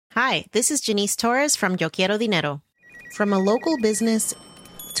Hi, this is Janice Torres from Yo Quiero Dinero. From a local business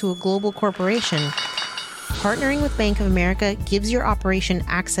to a global corporation, partnering with Bank of America gives your operation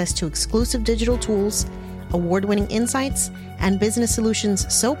access to exclusive digital tools, award-winning insights, and business solutions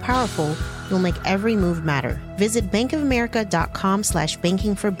so powerful you'll make every move matter. Visit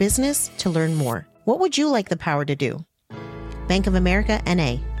bankofamerica.com/banking for business to learn more. What would you like the power to do? Bank of America,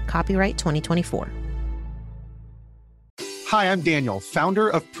 N.A. Copyright 2024. Hi, I'm Daniel, founder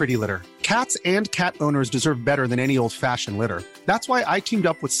of Pretty Litter. Cats and cat owners deserve better than any old-fashioned litter. That's why I teamed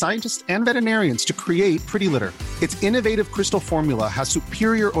up with scientists and veterinarians to create Pretty Litter. Its innovative crystal formula has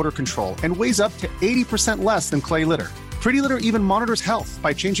superior odor control and weighs up to 80% less than clay litter. Pretty Litter even monitors health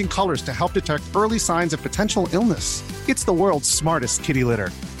by changing colors to help detect early signs of potential illness. It's the world's smartest kitty litter.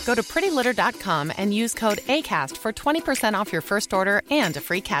 Go to prettylitter.com and use code ACAST for 20% off your first order and a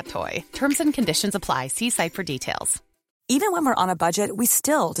free cat toy. Terms and conditions apply. See site for details. Even when we're on a budget, we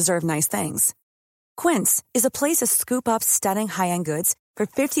still deserve nice things. Quince is a place to scoop up stunning high-end goods for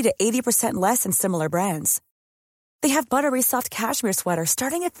 50 to 80% less than similar brands. They have buttery soft cashmere sweaters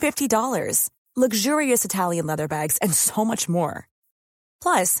starting at $50, luxurious Italian leather bags, and so much more.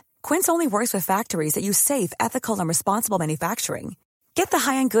 Plus, Quince only works with factories that use safe, ethical, and responsible manufacturing. Get the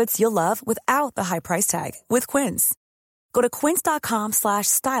high-end goods you'll love without the high price tag with Quince. Go to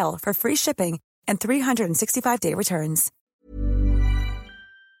quince.com/style for free shipping and 365-day returns.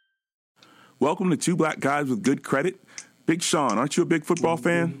 Welcome to Two Black Guys with Good Credit. Big Sean, aren't you a big football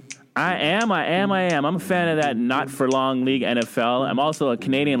fan? I am. I'm a fan of that not-for-long league NFL. I'm also a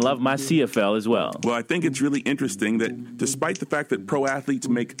Canadian, love my CFL as well. Well, I think it's really interesting that despite the fact that pro athletes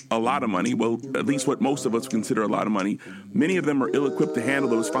make a lot of money, well, at least what most of us consider a lot of money, many of them are ill-equipped to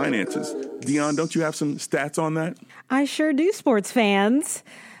handle those finances. Dion, don't you have some stats on that? I sure do, sports fans.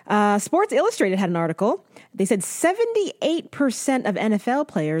 Sports Illustrated had an article. They said 78% of NFL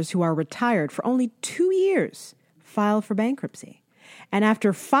players who are retired for only 2 years file for bankruptcy. And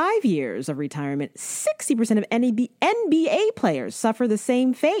after 5 years of retirement, 60% of NBA players suffer the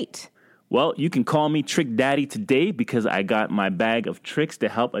same fate. Well, you can call me Trick Daddy today because I got my bag of tricks to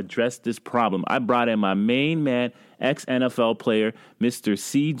help address this problem. I brought in my main man, ex-NFL player, Mr.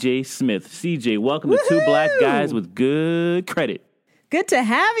 C.J. Smith. C.J., welcome to Two Black Guys with Good Credit. Good to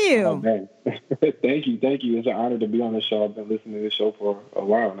have you. Oh, man. Thank you. It's an honor to be on the show. I've been listening to this show for a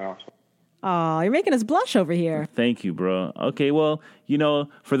while now. Oh, you're making us blush over here. Thank you, bro. Okay, well,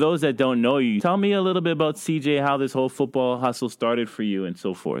 for those that don't know you, tell me a little bit about CJ, how this whole football hustle started for you and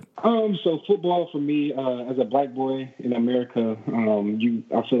so forth. So football for me, as a black boy in America,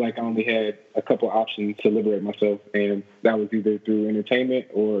 I feel like I only had a couple options to liberate myself, and that was either through entertainment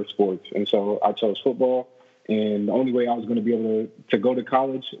or sports. And so I chose football. And the only way I was going to be able to go to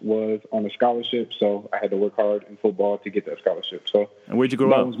college was on a scholarship. So I had to work hard in football to get that scholarship. So, and where'd you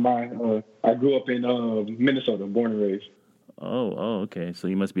grow up? I grew up in Minnesota, born and raised. Oh, okay. So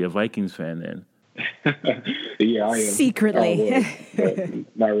you must be a Vikings fan then. Yeah, I am. Secretly.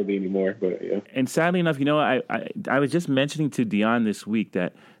 But not really anymore, but yeah. And sadly enough, I was just mentioning to Dion this week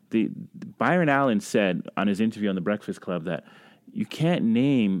that Byron Allen said on his interview on The Breakfast Club that you can't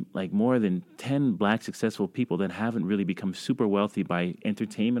name like more than 10 black successful people that haven't really become super wealthy by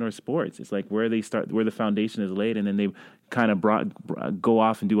entertainment or sports. It's like where they start, where the foundation is laid, and then they kind of go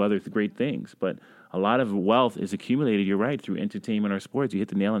off and do other great things. But a lot of wealth is accumulated, you're right, through entertainment or sports. You hit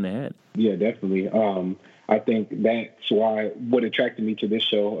the nail on the head. Yeah, definitely. I think that's why what attracted me to this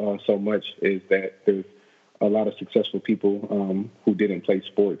show so much is that there's a lot of successful people who didn't play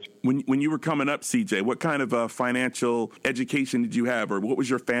sports. When you were coming up, CJ, what kind of financial education did you have, or what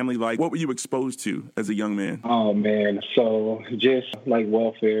was your family like? What were you exposed to as a young man? Oh man, so just like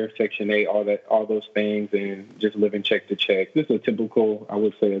welfare, Section 8, all those things, and just living check to check. Just a typical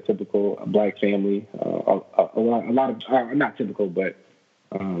black family. A lot of not typical, but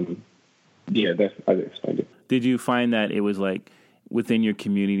yeah, that's how I explained it. Did you find that it was like within your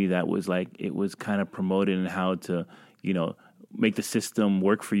community that was like it was kind of promoted in how to, make the system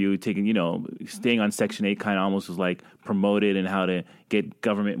work for you, staying on Section 8 kind of almost was like promoted and how to get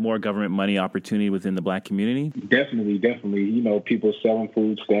more government money opportunity within the black community? Definitely. People selling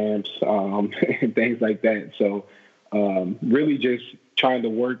food stamps and things like that. So really just trying to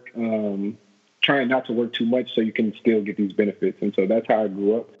work, trying not to work too much so you can still get these benefits. And so that's how I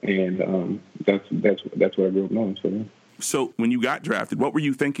grew up, and that's what I grew up knowing. So, yeah. So when you got drafted, what were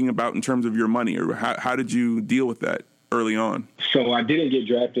you thinking about in terms of your money, or how did you deal with that early on? So I didn't get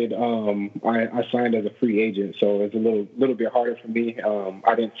drafted. I signed as a free agent, so it's a little bit harder for me.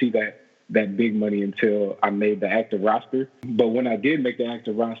 I didn't see that big money until I made the active roster. But when I did make the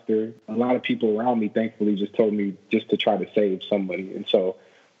active roster, a lot of people around me, thankfully, just told me just to try to save some money. And so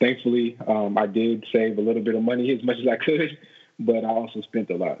thankfully, I did save a little bit of money as much as I could, but I also spent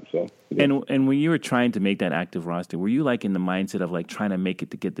a lot. So, yeah. And when you were trying to make that active roster, were you like in the mindset of like trying to make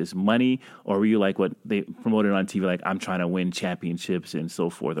it to get this money, or were you like what they promoted on TV, like I'm trying to win championships and so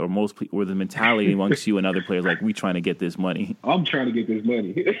forth, or or the mentality amongst you and other players like we trying to get this money? I'm trying to get this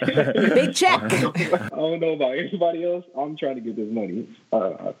money. Big check. I don't know about anybody else. I'm trying to get this money.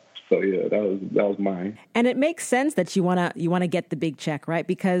 So yeah, that was mine. And it makes sense that you wanna get the big check, right?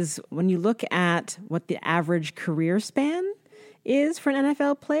 Because when you look at what the average career span is for an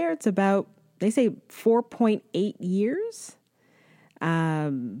NFL player, it's about, they say 4.8 years.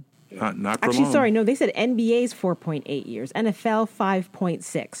 Not for Actually, long. sorry, no, they said NBA's 4.8 years, NFL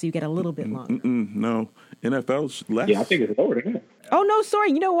 5.6. So you get a little bit longer. No, NFL's less. Yeah, I think it's lower than that. Oh no,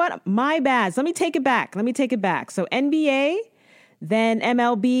 sorry. You know what? My bad. So let me take it back. So NBA, then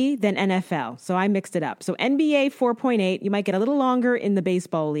MLB, then NFL. So I mixed it up. So NBA 4.8, you might get a little longer in the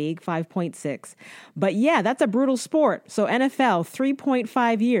baseball league, 5.6. But yeah, that's a brutal sport. So NFL,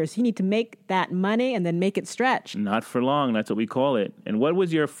 3.5 years. You need to make that money and then make it stretch. Not for long. That's what we call it. And what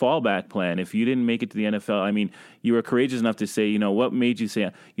was your fallback plan if you didn't make it to the NFL? I mean, you were courageous enough to say, what made you say,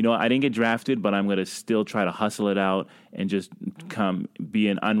 I didn't get drafted, but I'm going to still try to hustle it out and just be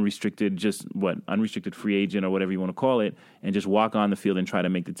an unrestricted free agent or whatever you want to call it, and just walk on the field and try to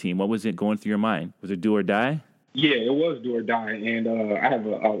make the team. What was it going through your mind? Was it do or die? Yeah, it was do or die. And I have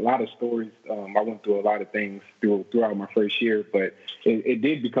a lot of stories. I went through a lot of things throughout my first year, but it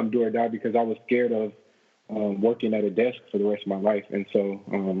did become do or die because I was scared of working at a desk for the rest of my life. And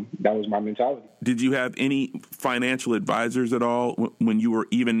so that was my mentality. Did you have any financial advisors at all when you were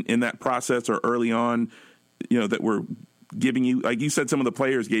even in that process or early on, that were giving you, like you said, some of the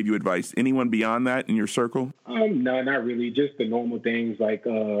players gave you advice? Anyone beyond that in your circle? No, not really. Just the normal things like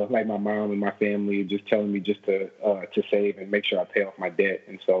my mom and my family just telling me just to save and make sure I pay off my debt.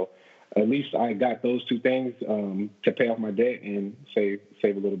 And so at least I got those two things to pay off my debt and save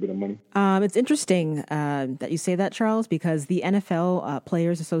a little bit of money. It's interesting that you say that, Charles, because the NFL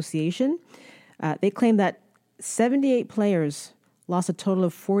Players Association, they claim that 78 players lost a total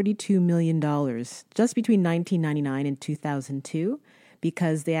of $42 million just between 1999 and 2002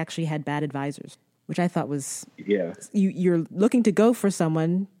 because they actually had bad advisors, which I thought was, you're looking to go to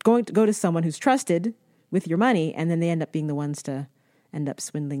someone who's trusted with your money, and then they end up being the ones to end up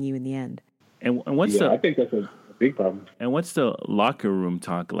swindling you in the end. And what's I think that's a big problem. And what's the locker room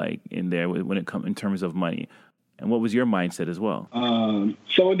talk like in there when it comes in terms of money? And what was your mindset as well?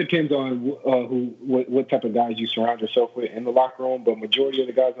 So it depends on what type of guys you surround yourself with in the locker room. But majority of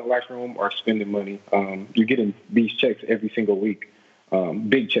the guys in the locker room are spending money. You're getting these checks every single week,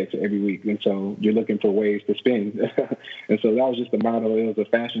 big checks every week, and so you're looking for ways to spend. And so that was just the motto. It was a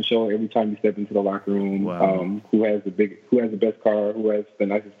fashion show every time you step into the locker room. Wow. Who has the best car? Who has the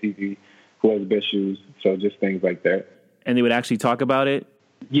nicest TV? Who has the best shoes? So just things like that. And they would actually talk about it?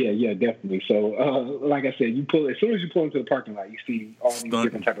 Yeah, definitely. So, like I said, as soon as you pull into the parking lot, you see all these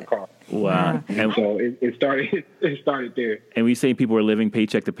different type of cars. Wow! And so it started there. And we say people were living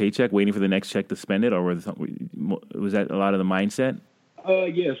paycheck to paycheck, waiting for the next check to spend it, or was that a lot of the mindset?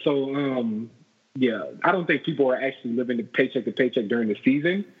 Yeah. So, I don't think people are actually living paycheck to paycheck during the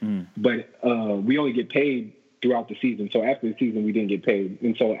season, but we only get paid throughout the season. So after the season, we didn't get paid,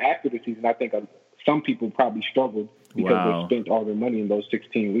 and so after the season, I think some people probably struggled because they spent all their money in those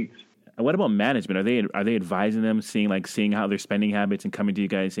 16 weeks. And what about management? Are they advising them, seeing how their spending habits and coming to you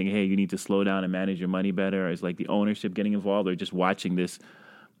guys saying, hey, you need to slow down and manage your money better? Or is like the ownership getting involved, or just watching this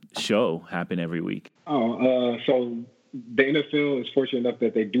show happen every week? So the NFL is fortunate enough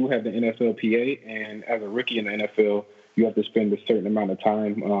that they do have the NFLPA, and as a rookie in the NFL, you have to spend a certain amount of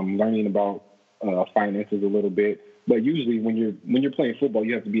time learning about finances a little bit. But usually when you're playing football,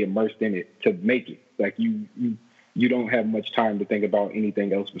 you have to be immersed in it to make it. Like you don't have much time to think about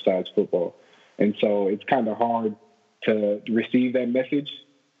anything else besides football. And so it's kind of hard to receive that message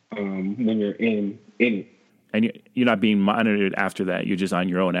when you're in it. And you're not being monitored after that. You're just on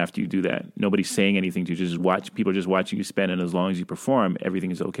your own after you do that. Nobody's saying anything to you. Just watch. People are just watching you spend, and as long as you perform,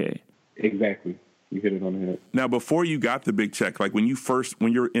 everything is okay. Exactly. You hit it on the head. Now, before you got the big check, like when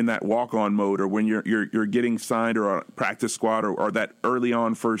you're in that walk-on mode, or when you're getting signed or a practice squad, or that early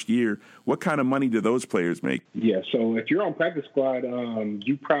on first year, what kind of money do those players make? Yeah, so if you're on practice squad,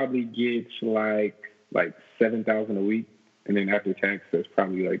 you probably get like $7,000 a week, and then after tax, that's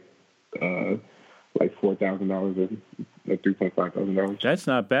probably like $4,000 or $3,500. That's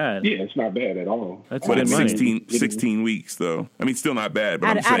not bad. Yeah, it's not bad at all. That's but good it's money. 16 weeks, though. I mean, still not bad. But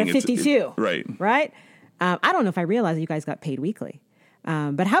I'm out saying of 52, right? Right. I don't know if I realized that you guys got paid weekly,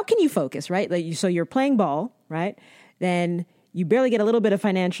 but how can you focus, right? So you're playing ball, right? Then You barely get a little bit of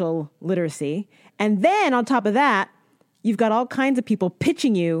financial literacy. And then on top of that, you've got all kinds of people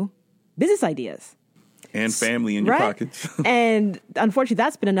pitching you business ideas. And family in your pockets. And unfortunately,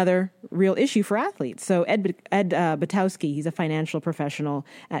 that's been another real issue for athletes. So Ed Butowski, he's a financial professional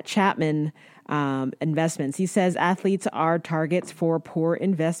at Chapman Investments. He says athletes are targets for poor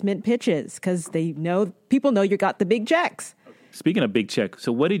investment pitches because people know you got the big checks. Speaking of big check,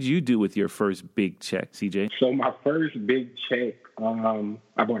 so what did you do with your first big check, CJ? So my first big check,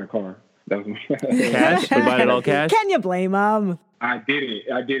 I bought a car. That was cash? You bought it all cash? Can you blame them? I did it,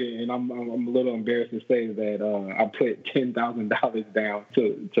 and I'm a little embarrassed to say that I put $10,000 down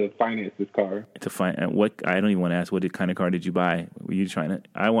to finance this car. What? I don't even want to ask. What kind of car did you buy? Were you trying to?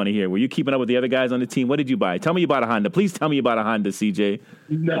 I want to hear. Were you keeping up with the other guys on the team? What did you buy? Tell me you bought a Honda. Please tell me you bought a Honda, CJ.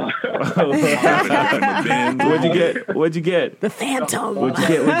 No. What'd you get? The Phantom. What'd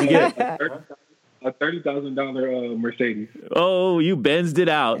you get? A $30,000 Mercedes. Oh, you Benzed it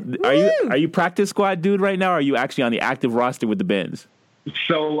out. Are you practice squad dude right now? Or are you actually on the active roster with the Benz?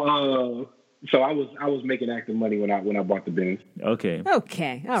 So I was making active money when I bought the Benz. Okay.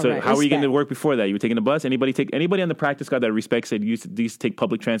 All so right. How were you getting to work before that? You were taking a bus? Anybody on the practice squad that respects said you used to take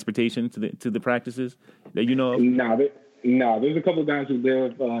public transportation to the practices that you know of? No, there's a couple of guys who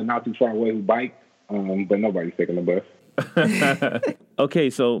live not too far away who bike, but nobody's taking the bus.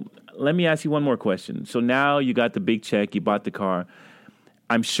 Okay, so let me ask you one more question. So now you got the big check, you bought the car.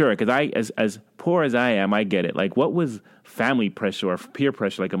 I'm sure, because as poor as I am, I get it. Like, what was family pressure or peer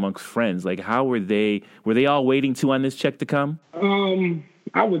pressure like amongst friends? Like, how were they all waiting on this check to come?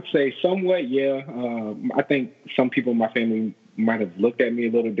 I would say somewhat, yeah. I think some people in my family might have looked at me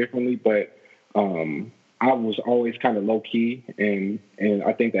a little differently, but I was always kind of low key, and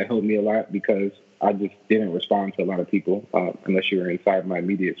I think that helped me a lot because I just didn't respond to a lot of people unless you were inside my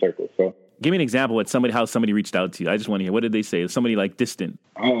immediate circle. So, give me an example of how somebody reached out to you. I just want to hear, what did they say? Somebody like distant?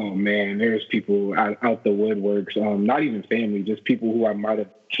 Oh man, there's people out the woodworks. Not even family, just people who I might have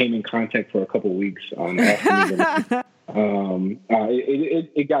came in contact for a couple of weeks. It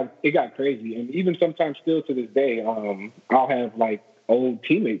got crazy, and even sometimes still to this day, I'll have like old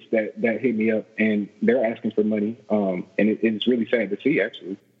teammates that hit me up and they're asking for money, and it's really sad to see,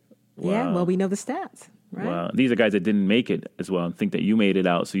 actually. Wow. Yeah, well, we know the stats, right? Wow. These are guys that didn't make it as well and think that you made it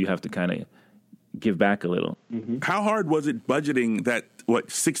out, so you have to kind of give back a little. Mm-hmm. How hard was it budgeting that,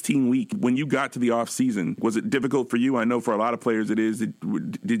 16-week when you got to the off season? Was it difficult for you? I know for a lot of players it is.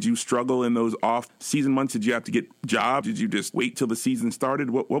 Did you struggle in those off season months? Did you have to get jobs? Did you just wait till the season started?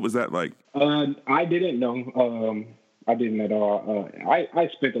 What was that like? I didn't know. I didn't at all. I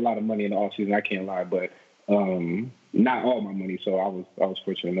spent a lot of money in the off season. I can't lie, but not all my money. So I was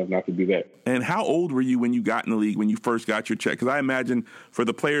fortunate enough not to do that. And how old were you when you got in the league, when you first got your check? Because I imagine for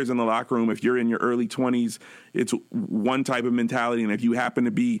the players in the locker room, if you're in your early 20s, it's one type of mentality. And if you happen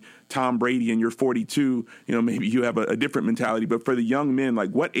to be Tom Brady and you're 42, maybe you have a different mentality. But for the young men, like,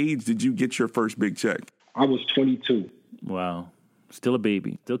 what age did you get your first big check? I was 22. Wow. Still a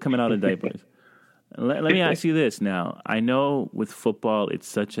baby. Still coming out of diapers. Let me ask you this now. I know with football, it's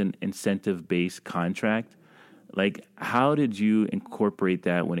such an incentive-based contract. Like, how did you incorporate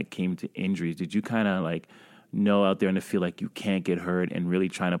that when it came to injuries? Did you kind of know out there in the field like you can't get hurt and really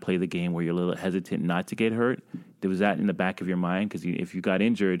trying to play the game where you're a little hesitant not to get hurt? Was that in the back of your mind? Because if you got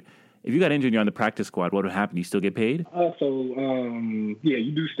injured, you're on the practice squad, what would happen? You still get paid? Yeah,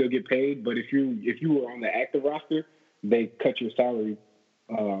 you do still get paid. But if you were on the active roster, they cut your salary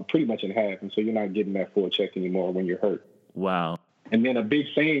pretty much in half, and so you're not getting that full check anymore when you're hurt. Wow. And then a big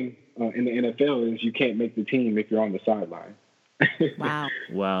saying in the NFL is you can't make the team if you're on the sideline. Wow.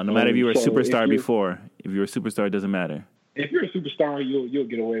 No matter if you were a superstar before. If you're a superstar, it doesn't matter. If you're a superstar, you'll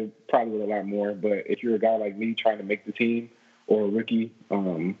get away probably with a lot more. But if you're a guy like me trying to make the team or a rookie,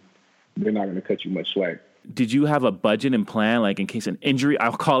 they're not going to cut you much slack. Did you have a budget and plan, like in case an injury?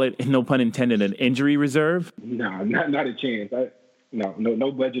 I'll call it, no pun intended, an injury reserve? No, not a chance.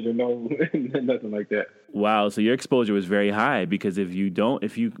 No budget or no nothing like that. Wow, so your exposure was very high because if you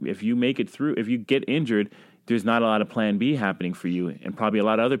make it through, if you get injured, there's not a lot of plan B happening for you and probably a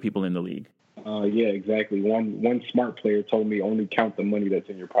lot of other people in the league. Yeah, exactly. One smart player told me only count the money that's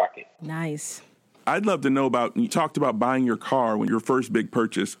in your pocket. Nice. I'd love to know about, you talked about buying your car when your first big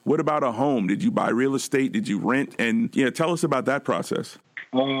purchase. What about a home? Did you buy real estate? Did you rent? And tell us about that process.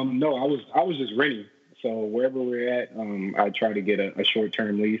 No, I was just renting. So wherever we're at, I try to get a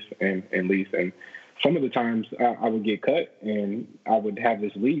short-term lease and lease. And some of the times I would get cut and I would have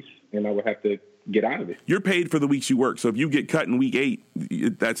this lease and I would have to get out of it. You're paid for the weeks you work. So if you get cut in week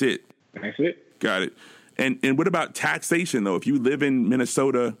 8, that's it. That's it. Got it. And what about taxation, though? If you live in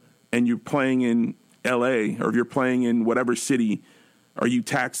Minnesota and you're playing in L.A. or if you're playing in whatever city, are you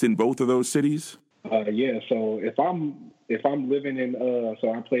taxed in both of those cities? Yeah. So if I'm living in,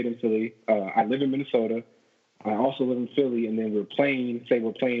 so I played in Philly. I live in Minnesota. I also live in Philly, and then we're playing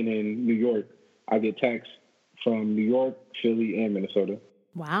in New York. I get taxed from New York, Philly, and Minnesota.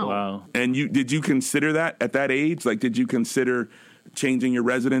 Wow. And did you consider that at that age? Like, did you consider changing your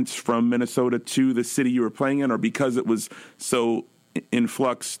residence from Minnesota to the city you were playing in, or because it was so in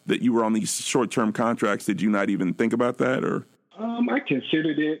flux that you were on these short-term contracts, did you not even think about that? Or I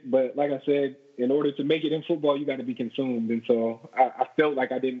considered it, but like I said, in order to make it in football, you got to be consumed. And so I felt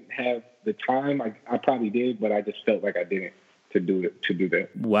like I didn't have the time. I probably did, but I just felt like I didn't to do that.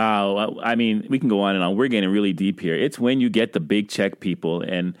 Wow. I mean, we can go on and on. We're getting really deep here. It's when you get the big check, people.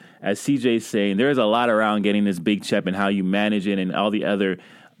 And as CJ's saying, there's a lot around getting this big check and how you manage it and all the other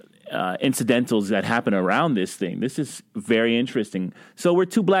incidentals that happen around this thing. This is very interesting. So we're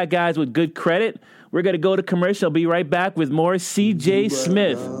two black guys with good credit. We're going to go to commercial. Be right back with more CJ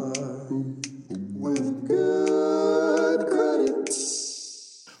Smith. With good credit.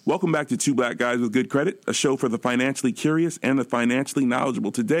 Welcome back to Two Black Guys with Good Credit, a show for the financially curious and the financially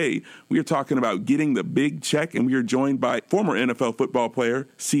knowledgeable. Today, we are talking about getting the big check, and we are joined by former NFL football player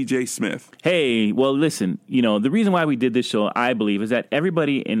CJ Smith. Hey, well, listen, the reason why we did this show, I believe, is that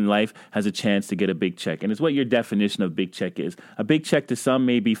everybody in life has a chance to get a big check, and it's what your definition of big check is. A big check to some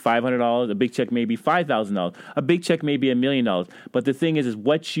may be $500, a big check may be $5,000, a big check may be $1 million, but the thing is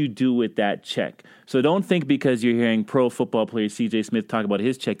what you do with that check. So don't think because you're hearing pro football player CJ Smith talk about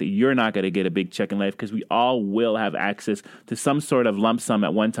his check that you're not going to get a big check in life, because we all will have access to some sort of lump sum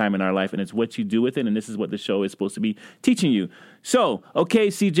at one time in our life, and it's what you do with it, and this is what the show is supposed to be teaching you. So, okay,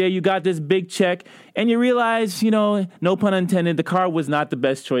 CJ, you got this big check, and you realize, no pun intended, the car was not the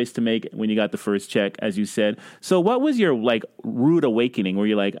best choice to make when you got the first check, as you said. So what was your, rude awakening where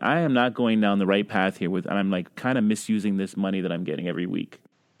you're like, I am not going down the right path here, and I'm, kind of misusing this money that I'm getting every week?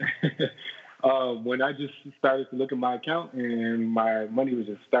 When I just started to look at my account and my money was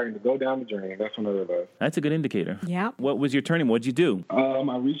just starting to go down the drain, that's when I realized. That's a good indicator. Yeah. What was your turning? What'd you do?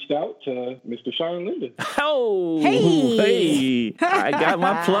 I reached out to Mr. Sean Linda. Oh, hey! I got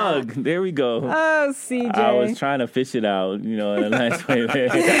my plug. There we go. Oh, CJ. I was trying to fish it out, in a nice way.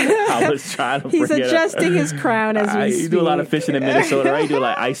 I was trying to He's adjusting his crown as we speak. You do a lot of fishing in Minnesota, right? You do a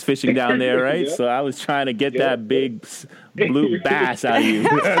lot of ice fishing down there, right? Yep. So I was trying to get that big blue bass out of you,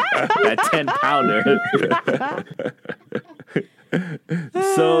 that 10-pounder.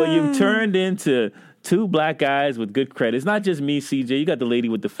 So you've turned into two black guys with good credit. It's not just me, CJ. You got the lady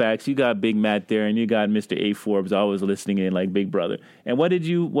with the facts. You got Big Matt there, and you got Mr. A. Forbes always listening in like Big Brother. And what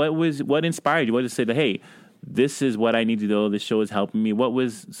inspired you? What did it say that, hey, this is what I need to do. This show is helping me. What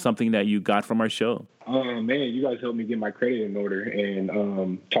was something that you got from our show? Man, you guys helped me get my credit in order,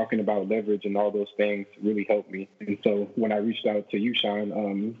 and talking about leverage and all those things really helped me. And so when I reached out to you,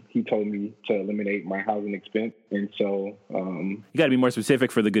 Sean, he told me to eliminate my housing expense. And so you got to be more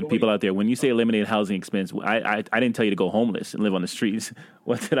specific for the good people out there. When you say eliminate housing expense, I didn't tell you to go homeless and live on the streets.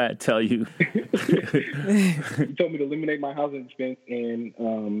 What did I tell you? He told me to eliminate my housing expense,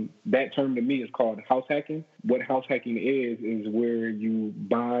 and that term to me is called house hacking. What house hacking is where you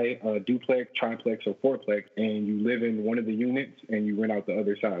buy a duplex, triplex, or fourplex, and you live in one of the units and you rent out the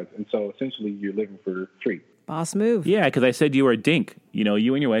other sides. And so essentially you're living for free. Boss move. Yeah, because I said you were a dink. You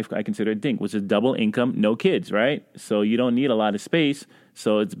and your wife, I consider a dink, which is double income, no kids, right? So you don't need a lot of space.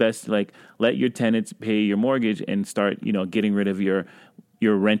 So it's best to let your tenants pay your mortgage and start, getting rid of your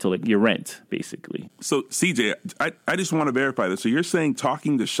rental, your rent, basically. So, CJ, I just want to verify this. So you're saying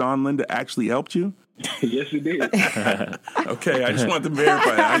talking to Sean Linda actually helped you? Yes, it did. Okay, I just wanted to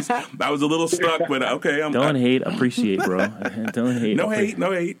verify that. I was a little stuck, but okay. Don't hate, appreciate, bro. Don't hate. No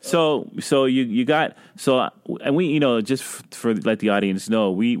hate. So you got, and we, just for let the audience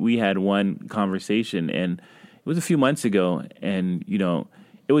know, we had one conversation, and it was a few months ago, and,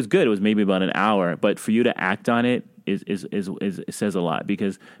 it was good. It was maybe about an hour, but for you to act on it, it says a lot,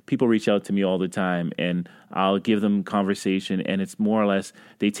 because people reach out to me all the time and I'll give them conversation, and it's more or less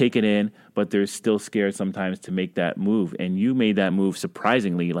they take it in, but they're still scared sometimes to make that move. And you made that move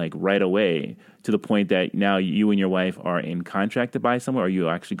surprisingly, right away, to the point that now you and your wife are in contract to buy somewhere, or you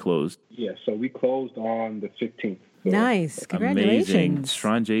actually closed? Yeah, so we closed on the 15th. So. Nice. Congratulations. Amazing.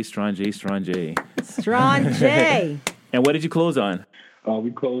 Strong J. Strong J. And what did you close on?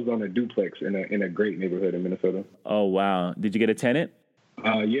 We closed on a duplex in a great neighborhood in Minnesota. Oh, wow. Did you get a tenant?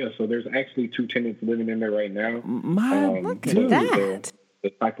 Yeah, so there's actually two tenants living in there right now. Look at that.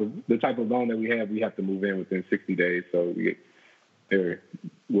 The type of loan that we have to move in within 60 days. So we get there.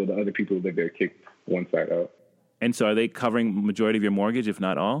 Well, the other people who live there kick one side out. And so are they covering majority of your mortgage, if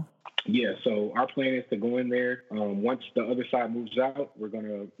not all? Yeah, so our plan is to go in there. Once the other side moves out, we're going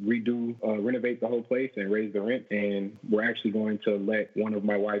to renovate the whole place and raise the rent. And we're actually going to let one of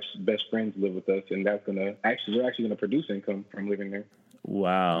my wife's best friends live with us. And we're actually going to produce income from living there.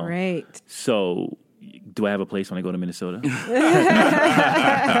 Wow. Great. So do I have a place when I go to Minnesota?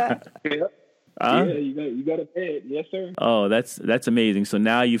 Yeah, you got to pay it. Yes, sir. Oh, that's amazing. So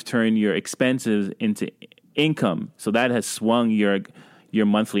now you've turned your expenses into income. So that has swung your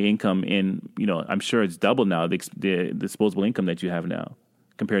monthly income in, I'm sure it's double now, the disposable income that you have now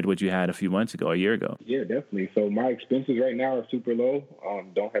compared to what you had a few months ago, a year ago. Yeah, definitely. So my expenses right now are super low.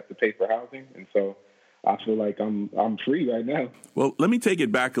 Don't have to pay for housing. And so I feel like I'm free right now. Well, let me take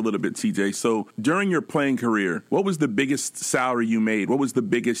it back a little bit, TJ. So during your playing career, what was the biggest salary you made? What was the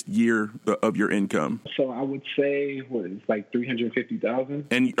biggest year of your income? So I would say it's like $350,000.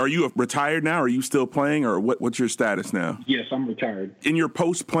 And are you retired now? Are you still playing, or what's your status now? Yes, I'm retired. In your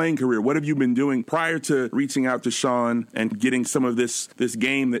post-playing career, what have you been doing prior to reaching out to Sean and getting some of this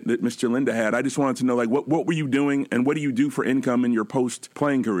game that Mr. Linda had? I just wanted to know, like, what were you doing, and what do you do for income in your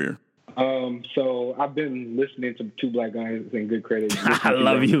post-playing career? So I've been listening to Two Black Guys in Good Credit. I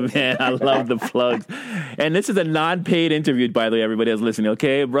love you, man. I love the plugs. And this is a non-paid interview, by the way, everybody that's listening.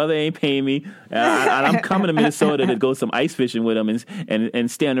 Okay, brother ain't paying me. And I'm coming to Minnesota to go some ice fishing with him and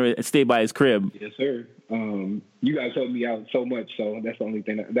stay by his crib. Yes, sir. You guys helped me out so much, so that's the only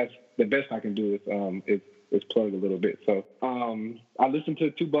thing. That's the best I can do is plug a little bit. So I listened to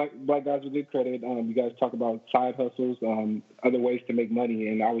Two Black Guys with Good Credit. You guys talk about side hustles, other ways to make money,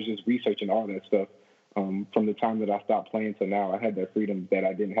 and I was just researching all that stuff. From the time that I stopped playing to now, I had that freedom that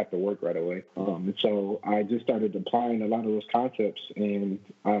I didn't have to work right away. And so I just started applying a lot of those concepts, and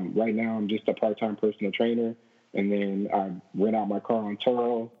right now I'm just a part-time personal trainer. And then I rent out my car on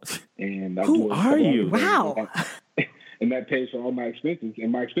Turo. And Who are you? Wow. And that pays for all my expenses.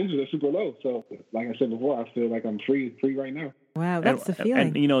 And my expenses are super low. So, like I said before, I feel like I'm free right now. Wow, that's the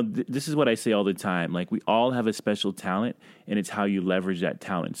feeling. And this is what I say all the time. Like, we all have a special talent, and it's how you leverage that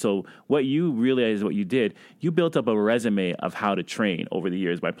talent. So what you realize, what you did, you built up a resume of how to train over the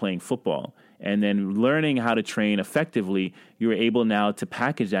years by playing football. And then learning how to train effectively, you're able now to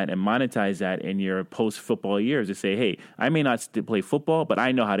package that and monetize that in your post-football years to say, hey, I may not play football, but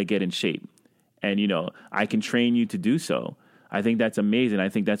I know how to get in shape. And, I can train you to do so. I think that's amazing. I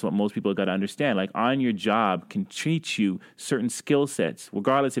think that's what most people got to understand. Like, on your job can teach you certain skill sets,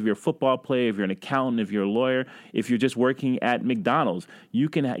 regardless if you're a football player, if you're an accountant, if you're a lawyer, if you're just working at McDonald's. You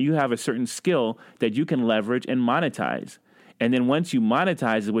have a certain skill that you can leverage and monetize. And then once you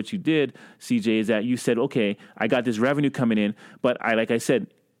monetize what you did, CJ, is that you said, okay, I got this revenue coming in, but like I said,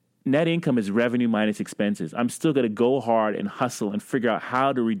 net income is revenue minus expenses. I'm still going to go hard and hustle and figure out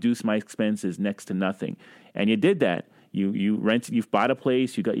how to reduce my expenses next to nothing. And you did that. You rented, you've bought a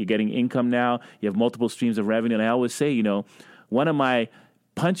place, you're getting income now, you have multiple streams of revenue. And I always say, one of my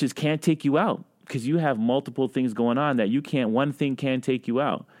punches can't take you out because you have multiple things going on that one thing can't take you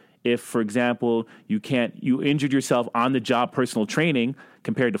out. If, for example, you injured yourself on the job personal training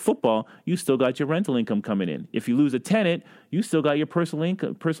compared to football, you still got your rental income coming in. If you lose a tenant, you still got your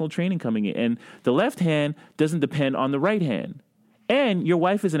personal training coming in. And the left hand doesn't depend on the right hand. And your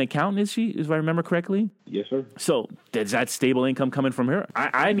wife is an accountant, is she, if I remember correctly? Yes, sir. So is that stable income coming from her?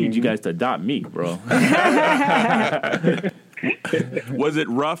 I need you guys to adopt me, bro. Was it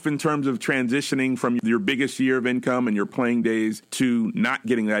rough in terms of transitioning from your biggest year of income and your playing days to not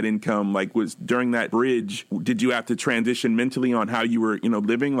getting that income? Like, was during that bridge, did you have to transition mentally on how you were,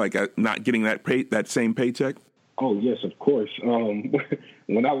 living, like not getting that same paycheck? Oh, yes, of course.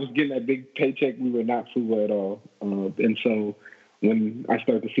 When I was getting that big paycheck, we were not frugal at all. And so when I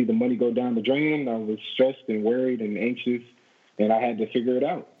started to see the money go down the drain, I was stressed and worried and anxious, and I had to figure it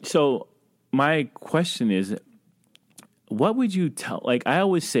out. So my question is, what would you tell? Like, I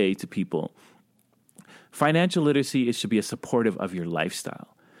always say to people, financial literacy, it should be a supportive of your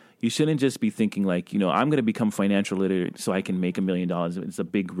lifestyle. You shouldn't just be thinking like, I'm going to become financial literate so I can make $1 million. It's a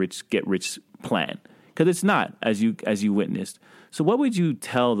big get rich plan, because it's not, as you witnessed. So what would you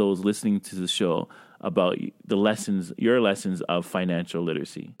tell those listening to the show about your lessons of financial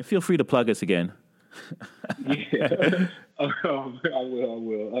literacy? Feel free to plug us again. Yeah, I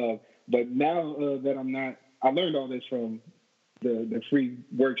will. But now that I learned all this from the free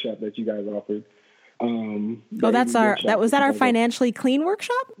workshop that you guys offered. Was that our Financially Clean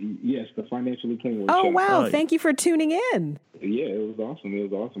workshop? Yes, the Financially Clean workshop. Oh, wow. Thank you for tuning in. Yeah, it was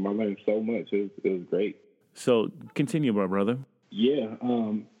awesome. I learned so much. It was great. So continue, my brother. Yeah.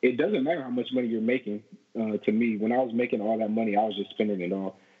 It doesn't matter how much money you're making. To me, when I was making all that money, I was just spending it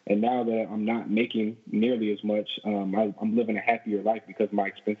all. And now that I'm not making nearly as much, I'm living a happier life because my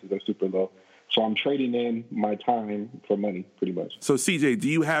expenses are super low. So I'm trading in my time for money, pretty much. So CJ, do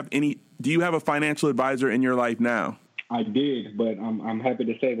you have a financial advisor in your life now? I did, but I'm happy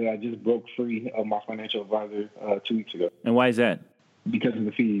to say that I just broke free of my financial advisor 2 weeks ago. And why is that? Because of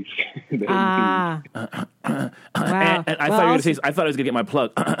the fees. Wow. And I thought you were going to say, I thought I was going to get my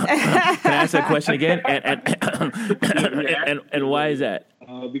plug. Can I ask that question again? And why is that?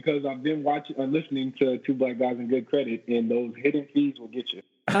 Because I've been listening to Two Black Guys in Good Credit, and those hidden fees will get you.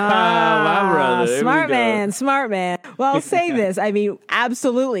 My brother. There Smart man. Well, I'll say this. I mean,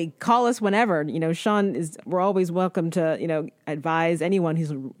 absolutely. Call us whenever. Sean we're always welcome to, advise anyone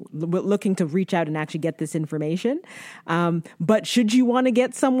who's looking to reach out and actually get this information. But should you want to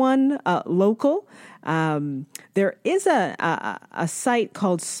get someone local, there is a site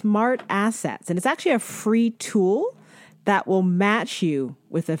called Smart Assets, and it's actually a free tool that will match you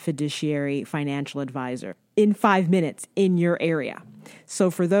with a fiduciary financial advisor in 5 minutes in your area. So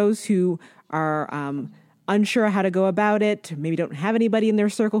for those who are unsure how to go about it, maybe don't have anybody in their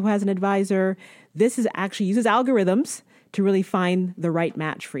circle who has an advisor, this is actually uses algorithms to really find the right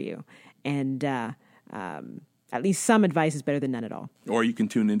match for you. And at least some advice is better than none at all. Or you can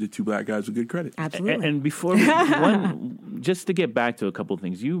tune into Two Black Guys with Good Credit. Absolutely. And before just to get back to a couple of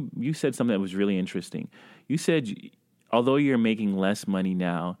things, you said something that was really interesting. You said, although you're making less money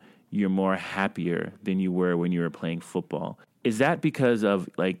now, you're more happier than you were when you were playing football. Is that because of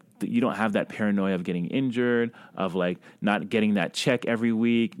you don't have that paranoia of getting injured, of not getting that check every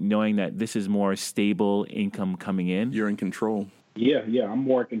week, knowing that this is more stable income coming in? You're in control. Yeah, I'm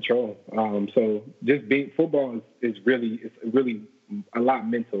more in control. So just being football is really a lot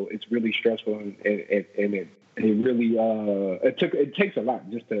mental. It's really stressful, and it really it takes a lot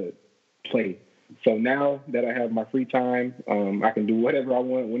just to play. So now that I have my free time, I can do whatever I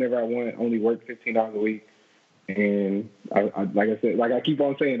want, whenever I want, only work 15 hours a week. And like I said, like I keep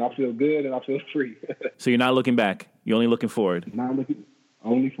on saying, I feel good and I feel free. So you're not looking back. You're only looking forward. Not looking,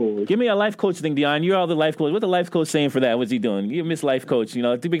 only forward. Give me a life coach thing, Dion. You're all the life coach. What's the life coach saying for that? What's he doing? You're Miss Life Coach. You're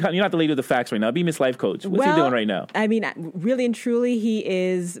not the lady with the facts right now. Be Miss Life Coach. What's he doing right now? I mean, really and truly, he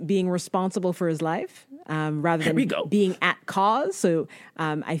is being responsible for his life rather than being at cause. So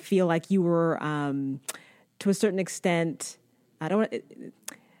I feel like you were, to a certain extent,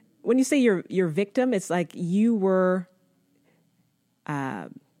 when you say you're victim, it's like you were at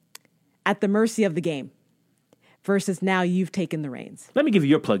the mercy of the game versus now you've taken the reins. Let me give you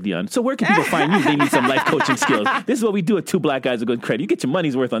your plug, Dion. So where can people find you if they need some life coaching skills? This is what we do at Two Black Guys with Good Credit. You get your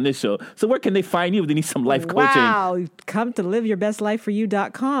money's worth on this show. So where can they find you if they need some life coaching? Wow. Come to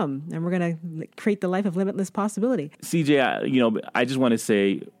liveyourbestlifeforyou.com, and we're going to create the life of limitless possibility. CJ, I just want to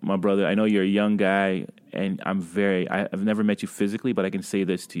say, my brother, I know you're a young guy, and I've never met you physically, but I can say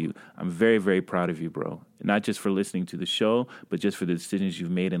this to you. I'm very, very proud of you, bro. Not just for listening to the show, but just for the decisions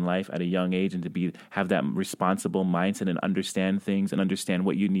you've made in life at a young age, and to have that responsible mindset and understand things and understand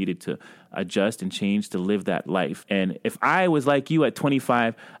what you needed to adjust and change to live that life. And if I was like you at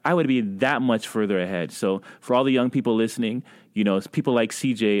 25, I would be that much further ahead. So for all the young people listening, people like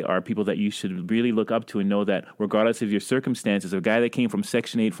CJ are people that you should really look up to and know that regardless of your circumstances, a guy that came from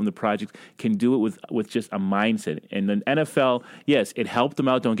Section 8 from the projects can do it with just a mindset. And the NFL, yes, it helped him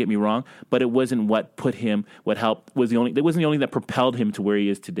out, don't get me wrong, but it wasn't what wasn't the only that propelled him to where he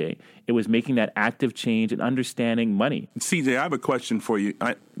is today. It was making that active change and understanding money. CJ, I have a question for you.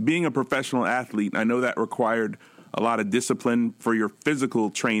 Being a professional athlete, I know that required a lot of discipline for your physical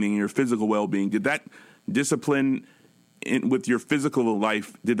training and your physical well-being. Did that discipline with your physical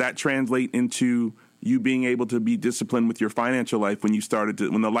life, did that translate into you being able to be disciplined with your financial life when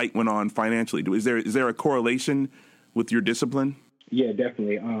when the light went on financially? Is there a correlation with your discipline? Yeah,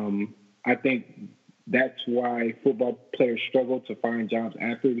 definitely. I think that's why football players struggle to find jobs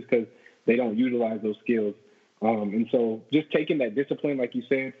after, because they don't utilize those skills. And so just taking that discipline, like you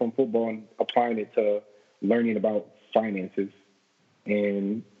said, from football and applying it to learning about finances,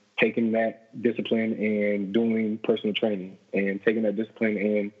 and taking that discipline and doing personal training, and taking that discipline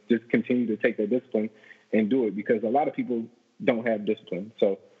and just continue to take that discipline and do it, because a lot of people don't have discipline.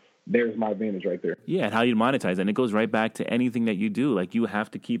 So there's my advantage right there. Yeah, and how you monetize. And it goes right back to anything that you do. Like, you have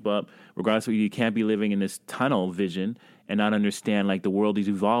to keep up, regardless of, you can't be living in this tunnel vision and not understand, the world is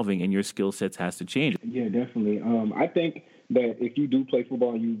evolving and your skill sets has to change. Yeah, definitely. I think that if you do play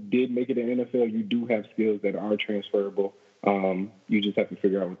football and you did make it in the NFL, you do have skills that are transferable. You just have to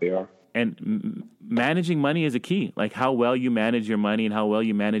figure out what they are. And managing money is a key, like how well you manage your money and how well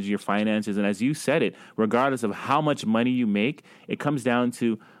you manage your finances. And as you said it, regardless of how much money you make, it comes down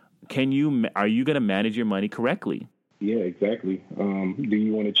to, are you going to manage your money correctly? Yeah, exactly. Do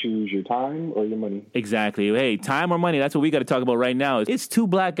you want to choose your time or your money? Exactly. Hey, time or money, that's what we got to talk about right now. It's two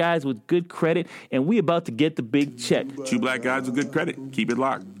black guys with good credit, and we about to get the big check. Two black guys with good credit. Keep it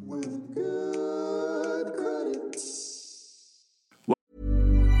locked.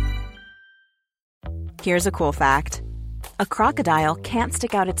 Here's a cool fact. A crocodile can't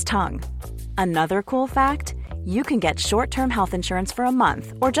stick out its tongue. Another cool fact, you can get short-term health insurance for a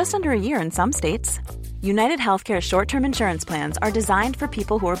month or just under a year in some states. United Healthcare short-term insurance plans are designed for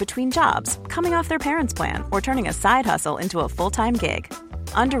people who are between jobs, coming off their parents' plan, or turning a side hustle into a full-time gig.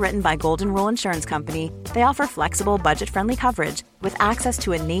 Underwritten by Golden Rule Insurance Company, they offer flexible, budget-friendly coverage with access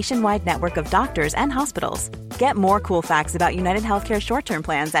to a nationwide network of doctors and hospitals. Get more cool facts about United Healthcare short-term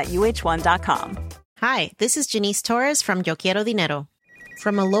plans at uh1.com. Hi, this is Janice Torres from Yo Quiero Dinero.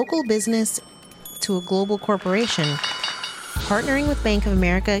 From a local business to a global corporation, partnering with Bank of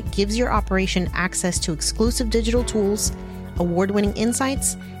America gives your operation access to exclusive digital tools, award-winning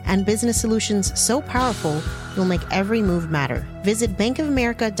insights, and business solutions so powerful you'll make every move matter. Visit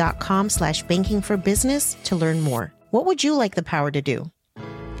bankofamerica.com/banking for business to learn more. What would you like the power to do?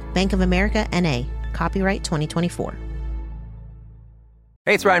 Bank of America, N.A. Copyright 2024.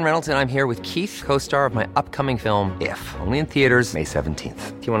 Hey, it's Ryan Reynolds, and I'm here with Keith, co-star of my upcoming film, If, only in theaters May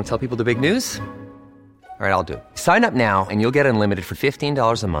 17th. Do you want to tell people the big news? All right, I'll do it. Sign up now and you'll get unlimited for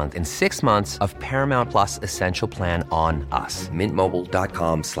 $15 a month and 6 months of Paramount Plus Essential Plan on us.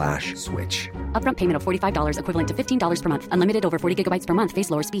 MintMobile.com/switch. Upfront payment of $45 equivalent to $15 per month. Unlimited over 40 gigabytes per month.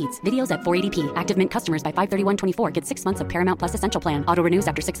 Face lower speeds. Videos at 480p. Active Mint customers by 531.24 get 6 months of Paramount Plus Essential Plan. Auto renews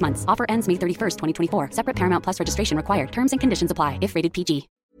after 6 months. Offer ends May 31st, 2024. Separate Paramount Plus registration required. Terms and conditions apply if rated PG.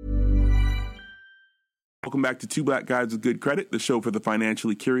 Welcome back to Two Black Guys with Good Credit, the show for the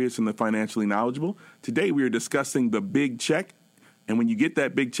financially curious and the financially knowledgeable. Today we are discussing the big check, and when you get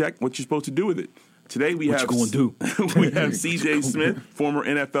that big check, what you're supposed to do with it. Today we have CJ Smith, former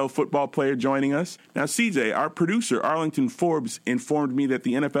NFL football player, joining us. Now, CJ, our producer, Arlington Forbes, informed me that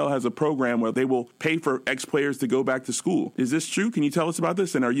the NFL has a program where they will pay for ex-players to go back to school. Is this true? Can you tell us about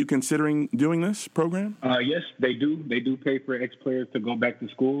this? And are you considering doing this program? Yes, they do. They do pay for ex-players to go back to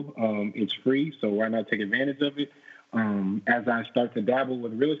school. It's free, so why not take advantage of it? As I start to dabble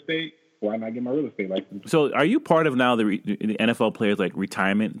with real estate, why not get my real estate license? So are you part of now the NFL Players like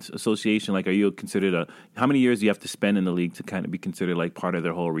Retirement Association? Like, are you considered how many years do you have to spend in the league to kind of be considered like part of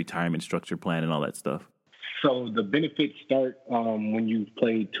their whole retirement structure plan and all that stuff? So the benefits start when you've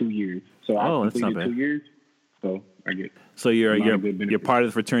played 2 years. So I completed 2 years, so I get. So you're part of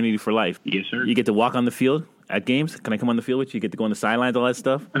the fraternity for life. Yes, sir. You get to walk on the field at games. Can I come on the field with you? You get to go on the sidelines, all that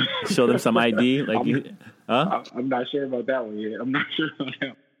stuff. Show them some ID. I'm not sure about that one yet. I'm not sure about that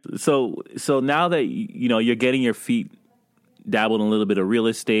one. So now that you're getting your feet dabbled in a little bit of real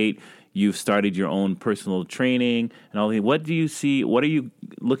estate, you've started your own personal training and all that. What do you see? What are you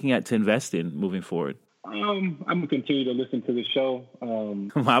looking at to invest in moving forward? I'm gonna continue to listen to the show.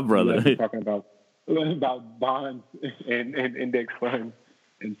 My brother, talking about bonds and index funds,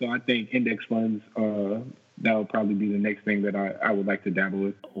 and so I think index funds. That would probably be the next thing that I would like to dabble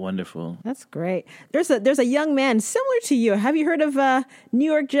with. Wonderful. That's great. There's a young man similar to you. Have you heard of New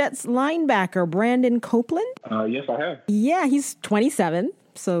York Jets linebacker Brandon Copeland? Yes, I have. Yeah, he's 27,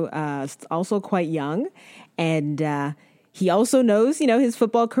 so also quite young. And he also knows, his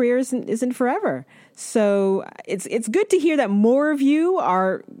football career isn't forever. So it's good to hear that more of you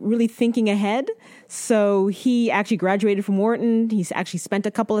are really thinking ahead. So he actually graduated from Wharton. He's actually spent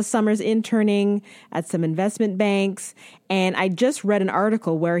a couple of summers interning at some investment banks. And I just read an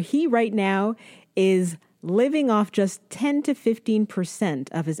article where he right now is living off just 10 to 15%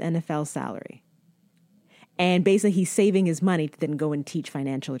 of his NFL salary. And basically he's saving his money to then go and teach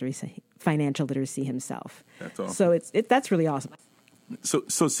financial literacy himself. That's awesome. So that's really awesome. So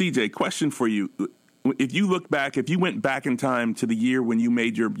CJ, question for you. If you look back, if you went back in time to the year when you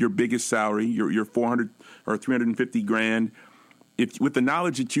made your biggest salary, your 400 or 350 grand, with the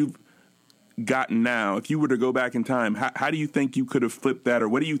knowledge that you've gotten now, if you were to go back in time, how do you think you could have flipped that, or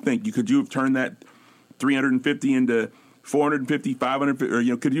what do you think could you have turned that 350 into 450, 500,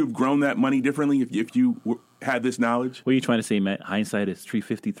 or could you have grown that money differently if you had this knowledge? What are you trying to say, Matt? Hindsight is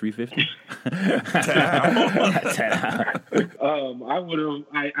 350.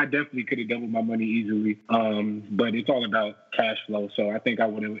 I definitely could have doubled my money easily. But it's all about cash flow. So I think I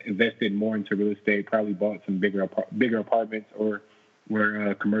would have invested more into real estate, probably bought some bigger apartments or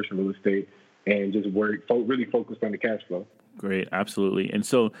commercial real estate, and just really focused on the cash flow. Great, absolutely. And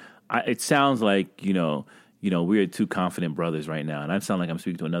so it sounds like, we're two confident brothers right now, and I sound like I'm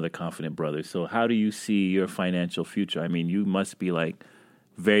speaking to another confident brother. So how do you see your financial future? I mean, you must be like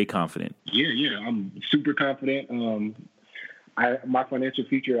very confident. Yeah, I'm super confident. My financial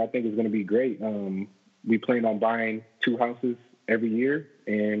future, I think, is going to be great. We plan on buying 2 houses every year,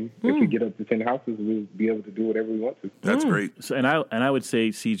 and if we get up to 10 houses, we'll be able to do whatever we want to. That's great. So, and I would say,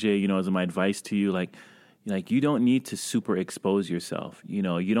 CJ, as my advice to you, like you don't need to super expose yourself. You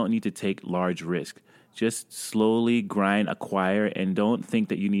don't need to take large risk. Just slowly grind, acquire, and don't think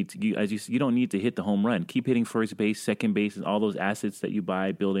that you need to. You don't need to hit the home run. Keep hitting first base, second base, and all those assets that you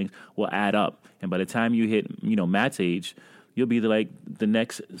buy, buildings will add up. And by the time you hit, Matt's age, you'll be the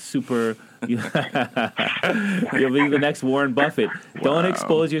next super. You'll be the next Warren Buffett. Wow. Don't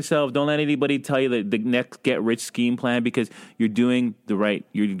expose yourself. Don't let anybody tell you the next get rich scheme plan, because you're doing the right.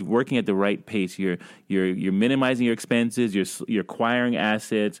 You're working at the right pace. You're minimizing your expenses. You're acquiring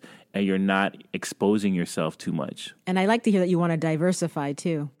assets, and you're not exposing yourself too much. And I like to hear that you want to diversify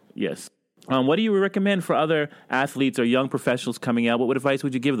too. Yes. What do you recommend for other athletes or young professionals coming out? What advice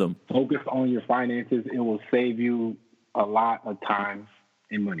would you give them? Focus on your finances. It will save you a lot of time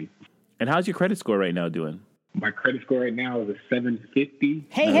and money. And how's your credit score right now doing? My credit score right now is a 750.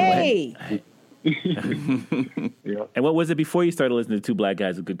 Hey! Yeah. And what was it before you started listening to Two Black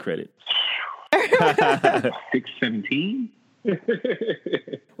Guys with Good Credit? 617.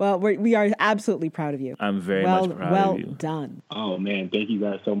 Well, we are absolutely proud of you. I'm very much proud of you. Well done. Oh, man. Thank you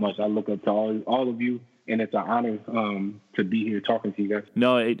guys so much. I look up to all of you, and it's an honor to be here talking to you guys.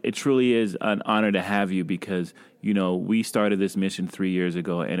 No, it truly is an honor to have you, because, we started this mission 3 years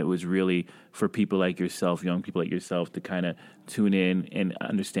ago, and it was really for people like yourself, young people like yourself, to kind of tune in and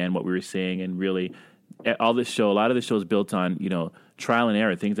understand what we were saying. And really, a lot of the show is built on, trial and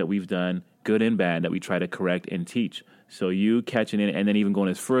error, things that we've done, good and bad, that we try to correct and teach. So you catching in and then even going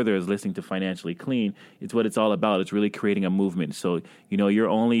as further as listening to Financially Clean, it's what it's all about. It's really creating a movement. So, your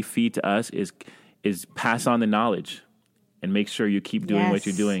only fee to us is pass on the knowledge and make sure you keep doing what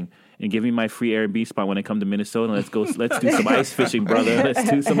you're doing. And give me my free Airbnb spot when I come to Minnesota. Let's do some ice fishing, brother. Let's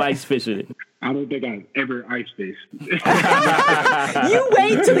do some ice fishing. I don't think I've ever ice fished. You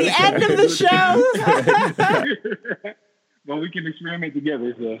wait till the end of the show. Well, we can experiment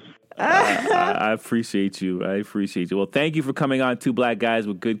together. So. I appreciate you. Well, thank you for coming on Two Black Guys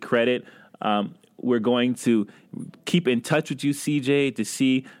with Good Credit. We're going to keep in touch with you, CJ, to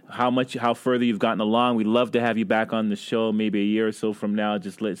see how further you've gotten along. We'd love to have you back on the show maybe a year or so from now.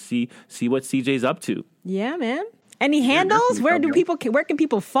 Just let's see what CJ's up to. Yeah, man. Any handles? Where can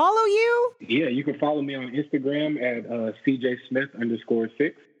people follow you? Yeah, you can follow me on Instagram at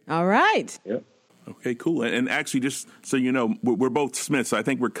CJSmith_6. All right. Yep. Okay, cool. And actually, just so you know, we're both Smiths, so I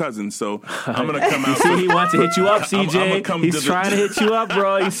think we're cousins. So I'm going to come out. See, he wants to hit you up, CJ. He's trying to hit you up,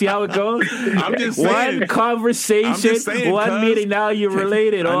 bro. You see how it goes? I'm just saying. One conversation, one meeting, now you're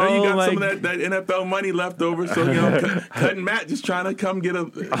related. I know you got some of that NFL money left over, so, Cousin Matt just trying to come get a...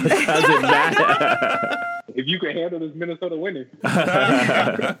 Cousin Matt. If you can handle this Minnesota winning.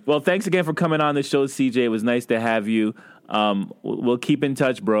 Well, thanks again for coming on the show, CJ. It was nice to have you. We'll keep in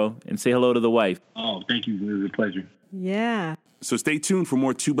touch, bro, and say hello to the wife. Oh, thank you. It was a pleasure. Yeah. So stay tuned for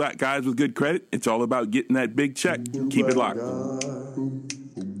more Two Black Guys with Good Credit. It's all about getting that big check. Keep it locked.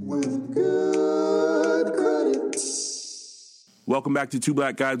 With good credit. Welcome back to Two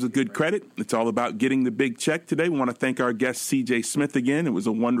Black Guys with Good Credit. It's all about getting the big check. Today, we want to thank our guest, CJ Smith, again. It was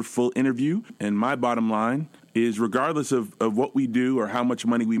a wonderful interview. And my bottom line is, regardless of what we do or how much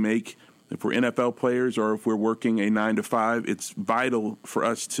money we make, if we're NFL players or if we're working a 9-to-5, it's vital for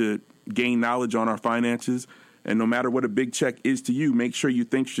us to gain knowledge on our finances. And no matter what a big check is to you, make sure you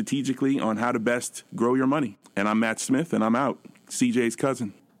think strategically on how to best grow your money. And I'm Matt Smith, and I'm out. CJ's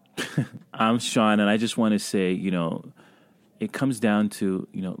cousin. I'm Sean, and I just want to say, it comes down to,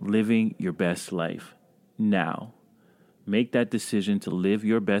 living your best life now. Make that decision to live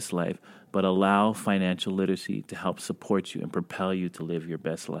your best life, but allow financial literacy to help support you and propel you to live your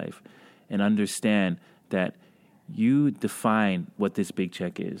best life. And understand that you define what this big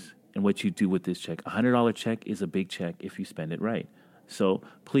check is and what you do with this check. A $100 check is a big check if you spend it right. So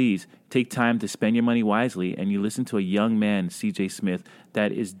please take time to spend your money wisely, and you listen to a young man, CJ Smith,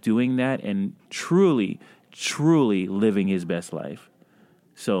 that is doing that and truly living his best life.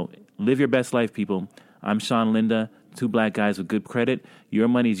 So live your best life, people. I'm Sean Linda, Two Black Guys with Good Credit. Your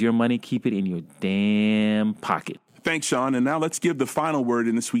money's your money. Keep it in your damn pocket. Thanks, Sean. And now let's give the final word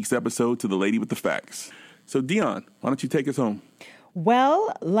in this week's episode to the lady with the facts. So, Dion, why don't you take us home?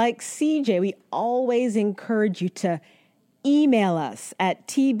 Well, like CJ, we always encourage you to email us at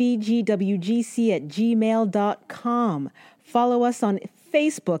tbgwgc@gmail.com. Follow us on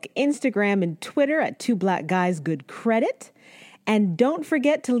Facebook, Instagram, and Twitter at Two Black Guys Good Credit. And don't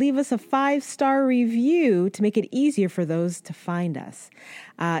forget to leave us a 5-star review to make it easier for those to find us.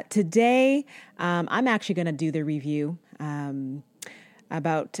 Today, I'm actually going to do the review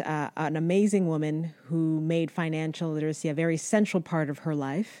about an amazing woman who made financial literacy a very central part of her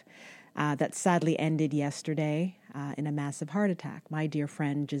life that sadly ended yesterday in a massive heart attack. My dear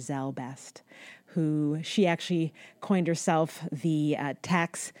friend Giselle Best, who she actually coined herself the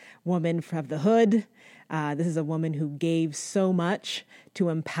tax woman of the hood. This is a woman who gave so much to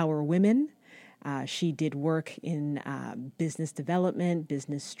empower women. She did work in business development,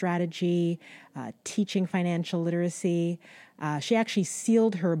 business strategy, teaching financial literacy. She actually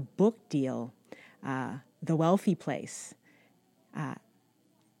sealed her book deal, The Wealthy Place.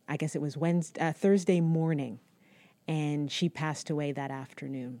 I guess it was Thursday morning, and she passed away that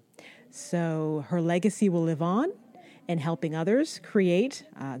afternoon. So her legacy will live on in helping others create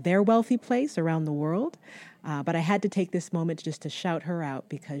their wealthy place around the world. But I had to take this moment just to shout her out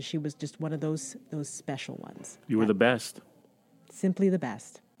because she was just one of those special ones. You were the best. Simply the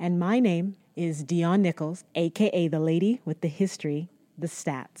best. And my name is Dion Nichols, a.k.a. the lady with the history, the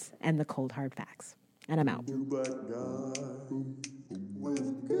stats, and the cold hard facts. And I'm out.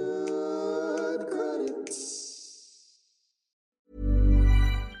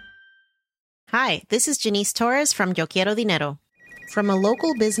 Hi, this is Janice Torres from Yo Quiero Dinero. From a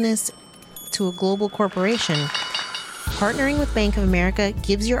local business to a global corporation, partnering with Bank of America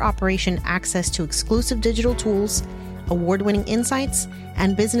gives your operation access to exclusive digital tools, award-winning insights,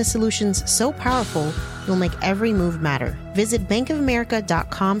 and business solutions so powerful you'll make every move matter. Visit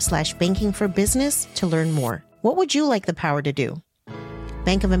bankofamerica.com/banking for business to learn more. What would you like the power to do?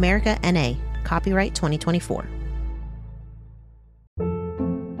 Bank of America, N.A. Copyright 2024.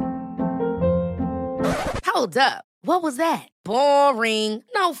 Hold up. What was that? Boring.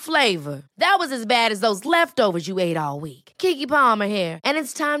 No flavor. That was as bad as those leftovers you ate all week. Keke Palmer here, and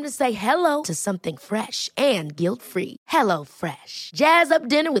it's time to say hello to something fresh and guilt-free. Hello Fresh. Jazz up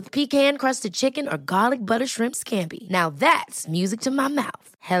dinner with pecan-crusted chicken or garlic butter shrimp scampi. Now that's music to my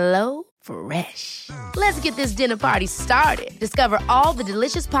mouth. Hello Fresh. Let's get this dinner party started. Discover all the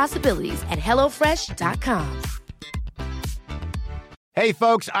delicious possibilities at HelloFresh.com. Hey,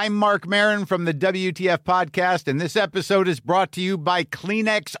 folks, I'm Mark Maron from the WTF Podcast, and this episode is brought to you by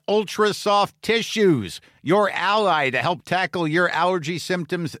Kleenex Ultra Soft Tissues, your ally to help tackle your allergy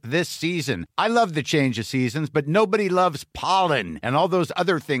symptoms this season. I love the change of seasons, but nobody loves pollen and all those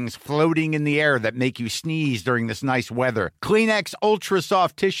other things floating in the air that make you sneeze during this nice weather. Kleenex Ultra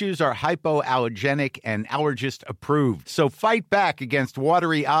Soft Tissues are hypoallergenic and allergist approved, so fight back against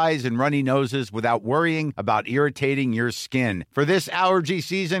watery eyes and runny noses without worrying about irritating your skin. For this allergy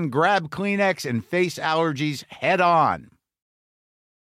season, grab Kleenex and face allergies head on.